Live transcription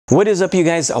What is up, you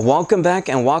guys? Welcome back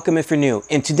and welcome if you're new.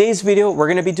 In today's video, we're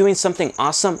going to be doing something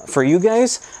awesome for you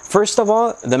guys. First of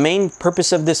all, the main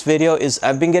purpose of this video is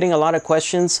I've been getting a lot of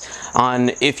questions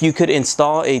on if you could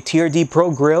install a TRD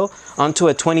Pro grill onto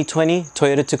a 2020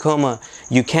 Toyota Tacoma.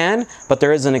 You can, but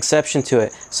there is an exception to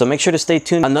it. So make sure to stay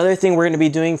tuned. Another thing we're going to be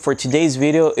doing for today's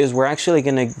video is we're actually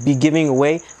going to be giving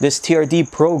away this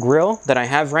TRD Pro grill that I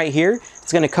have right here.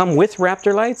 It's going to come with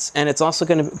Raptor lights, and it's also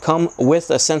going to come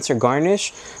with a sensor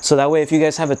garnish. So that way, if you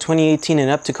guys have a 2018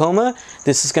 and up Tacoma,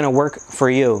 this is going to work for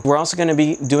you. We're also going to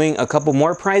be doing a couple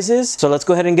more prizes. So let's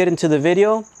go ahead and get into the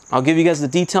video. I'll give you guys the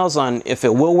details on if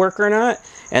it will work or not.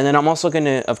 And then I'm also going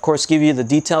to, of course, give you the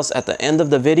details at the end of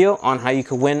the video on how you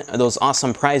can win those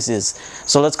awesome prizes.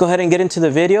 So let's go ahead and get into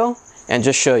the video and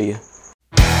just show you.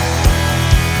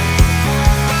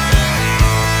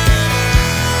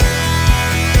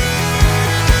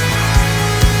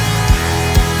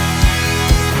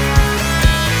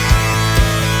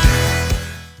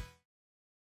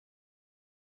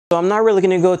 So I'm not really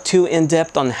going to go too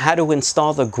in-depth on how to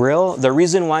install the grill. The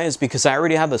reason why is because I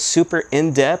already have a super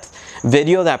in-depth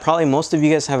video that probably most of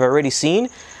you guys have already seen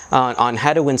on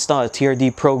how to install a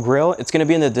TRD Pro grill. It's going to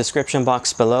be in the description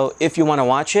box below if you want to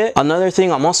watch it. Another thing,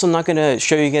 I'm also not going to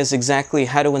show you guys exactly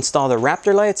how to install the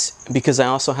Raptor lights because I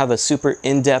also have a super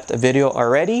in-depth video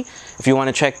already. If you want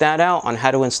to check that out on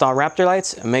how to install Raptor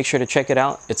lights, make sure to check it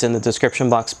out. It's in the description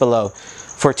box below.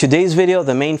 For today's video,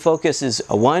 the main focus is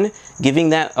one, giving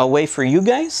that away for you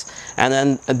guys. And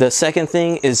then the second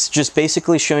thing is just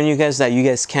basically showing you guys that you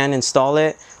guys can install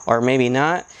it or maybe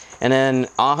not. And then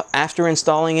after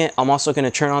installing it, I'm also going to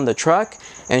turn on the truck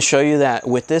and show you that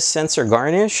with this sensor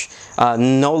garnish,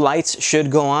 no lights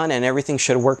should go on and everything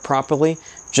should work properly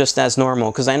just as normal.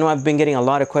 Because I know I've been getting a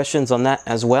lot of questions on that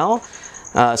as well.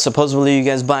 Supposedly you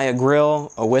guys buy a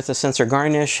grill with a sensor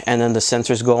garnish and then the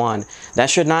sensors go on. That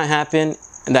should not happen.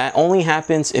 That only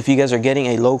happens if you guys are getting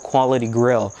a low quality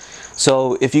grill.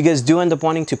 So if you guys do end up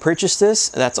wanting to purchase this,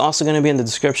 that's also going to be in the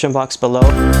description box below.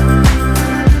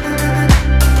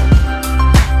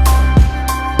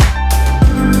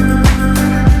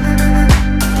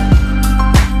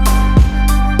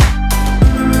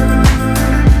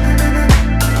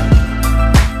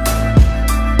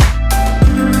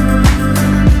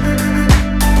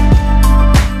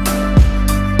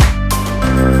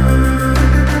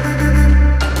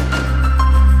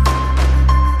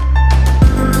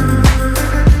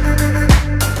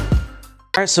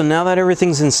 Alright, so now that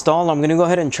everything's installed, I'm going to go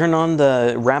ahead and turn on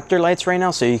the Raptor lights right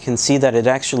now so you can see that it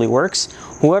actually works.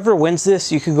 Whoever wins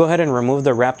this, you can go ahead and remove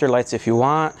the Raptor lights if you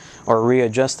want or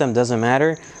readjust them, doesn't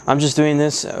matter. I'm just doing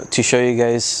this to show you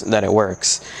guys that it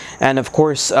works. And of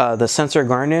course, the sensor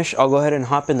garnish, I'll go ahead and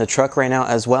hop in the truck right now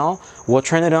as well. We'll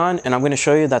turn it on and I'm going to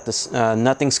show you that this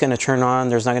nothing's going to turn on.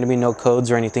 There's not going to be no codes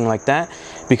or anything like that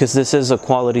because this is a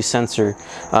quality sensor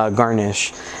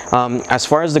garnish. As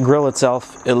far as the grill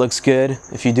itself, it looks good.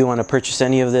 If you do want to purchase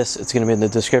any of this, it's going to be in the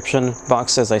description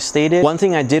box as I stated. One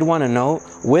thing I did want to note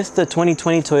with the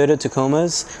 2020 Toyota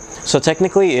Tacomas, so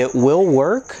technically it will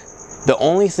work. The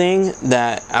only thing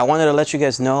that I wanted to let you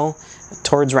guys know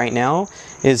towards right now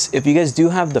is if you guys do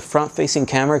have the front facing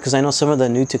camera, because I know some of the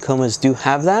new Tacomas do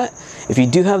have that. If you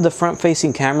do have the front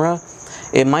facing camera,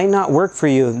 it might not work for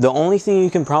you. The only thing you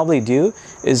can probably do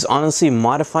is honestly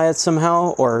modify it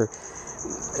somehow or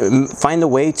find a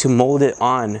way to mold it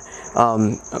on.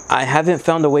 I haven't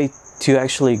found a way to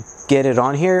actually get it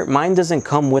on here. Mine doesn't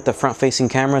come with the front facing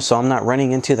camera, so I'm not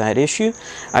running into that issue.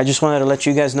 I just wanted to let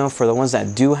you guys know for the ones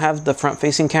that do have the front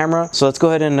facing camera. So let's go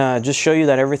ahead and just show you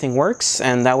that everything works,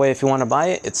 and that way if you want to buy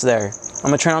it, it's there. I'm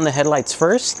gonna turn on the headlights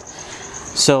first.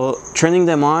 So turning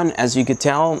them on, as you could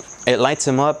tell, it lights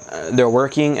them up. They're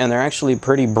working and they're actually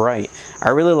pretty bright. I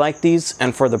really like these,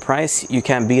 and for the price, you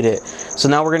can't beat it. So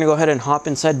now we're gonna go ahead and hop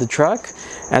inside the truck.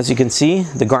 As you can see,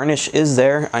 the garnish is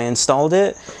there. I installed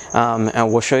it,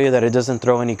 and we'll show you that it doesn't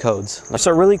throw any codes.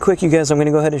 So really quick, you guys, I'm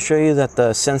gonna go ahead and show you that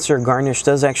the sensor garnish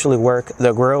does actually work.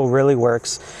 The grill really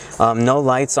works. No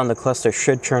lights on the cluster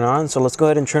should turn on. So let's go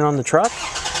ahead and turn on the truck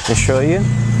and show you.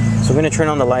 So I'm gonna turn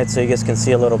on the lights so you guys can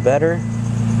see a little better.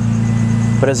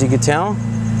 But as you can tell,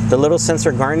 the little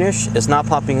sensor garnish is not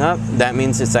popping up. That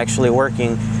means it's actually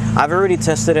working. I've already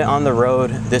tested it on the road.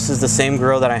 This is the same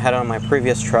grill that I had on my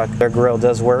previous truck. Their grill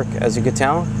does work, as you can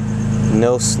tell.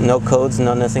 No codes,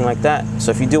 nothing like that.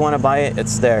 So if you do want to buy it,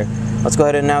 it's there. Let's go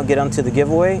ahead and now get onto the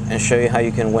giveaway and show you how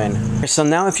you can win. So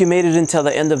now if you made it until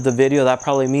the end of the video, that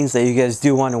probably means that you guys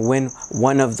do want to win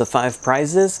one of the 5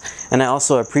 prizes. And I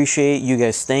also appreciate you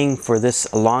guys staying for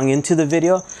this long into the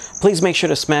video. Please make sure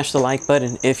to smash the like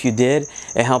button if you did.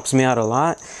 It helps me out a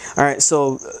lot. All right,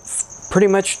 so pretty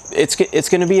much it's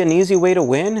going to be an easy way to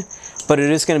win, but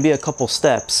it is going to be a couple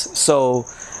steps. So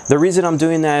the reason I'm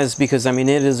doing that is because, I mean,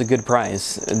 it is a good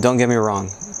prize, don't get me wrong.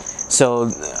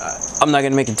 So I'm not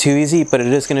going to make it too easy, but it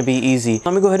is going to be easy.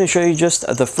 Let me go ahead and show you just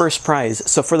the first prize.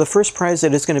 So for the first prize,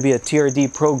 it is going to be a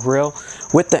TRD Pro Grill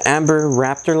with the amber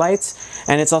Raptor lights,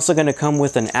 and it's also going to come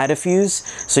with an Adafuse.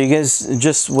 So you guys,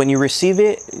 just when you receive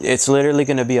it, it's literally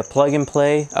going to be a plug and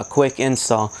play, a quick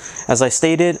install. As I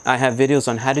stated, I have videos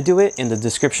on how to do it in the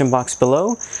description box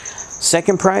below.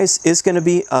 Second prize is going to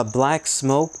be a black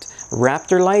smoked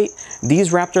Raptor light.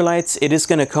 These Raptor lights, it is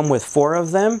going to come with 4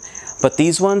 of them, but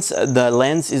these ones, the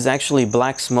lens is actually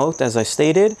black smoked, as I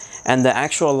stated, and the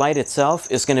actual light itself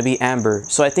is going to be amber.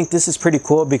 So I think this is pretty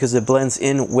cool because it blends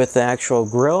in with the actual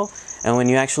grill, and when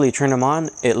you actually turn them on,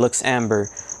 it looks amber.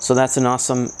 So that's an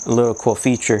awesome little cool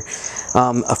feature.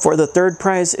 For the third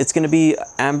prize, it's going to be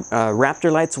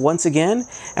Raptor lights once again,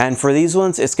 and for these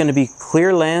ones, it's going to be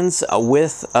clear lens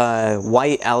with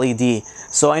white LED.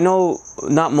 So I know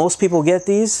not most people get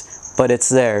these, but it's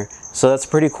there. So that's a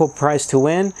pretty cool prize to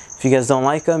win. If you guys don't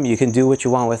like them, you can do what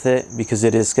you want with it because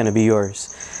it is going to be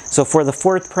yours. So for the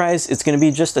fourth prize, it's going to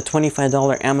be just a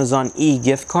 $25 Amazon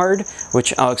gift card,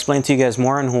 which I'll explain to you guys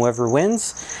more on whoever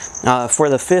wins. For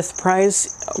the fifth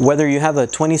prize, whether you have a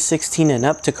 2016 and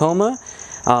up Tacoma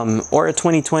or a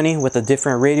 2020 with a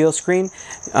different radio screen,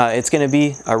 it's going to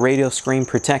be a radio screen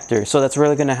protector. So that's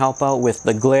really going to help out with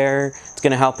the glare. It's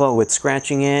going to help out with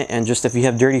scratching it, and just if you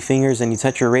have dirty fingers and you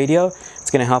touch your radio, it's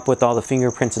going to help with all the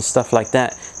fingerprints and stuff like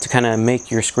that to kind of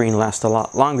make your screen last a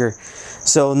lot longer.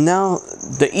 So now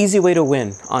the easy way to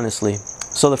win, honestly.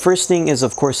 So the first thing is,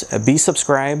 of course, be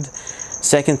subscribed.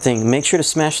 Second thing, make sure to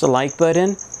smash the like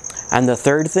button. And the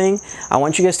third thing, I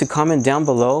want you guys to comment down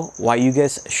below why you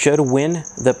guys should win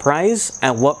the prize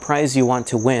and what prize you want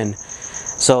to win.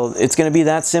 So it's going to be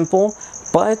that simple,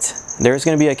 but there's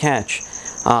going to be a catch.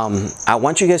 I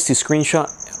want you guys to screenshot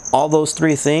all those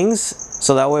 3 things,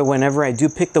 so that way whenever I do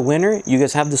pick the winner, you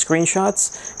guys have the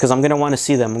screenshots, because I'm going to want to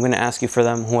see them. I'm going to ask you for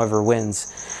them, whoever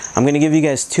wins. I'm going to give you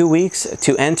guys 2 weeks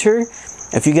to enter.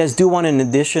 If you guys do want an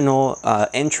additional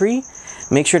entry,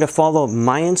 make sure to follow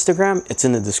my Instagram. It's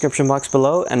in the description box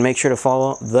below, and make sure to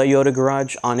follow the Yoda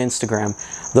Garage on Instagram.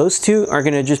 Those 2 are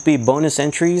going to just be bonus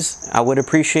entries. I would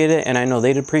appreciate it, and I know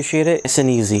they'd appreciate it. It's an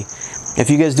easy. If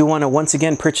you guys do want to once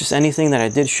again purchase anything that I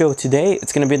did show today,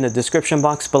 it's going to be in the description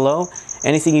box below.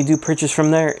 Anything you do purchase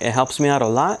from there, it helps me out a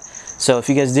lot. So if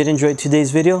you guys did enjoy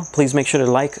today's video, please make sure to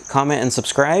like, comment, and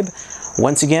subscribe.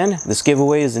 Once again, this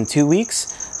giveaway is in 2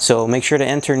 weeks, so make sure to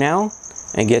enter now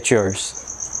and get yours.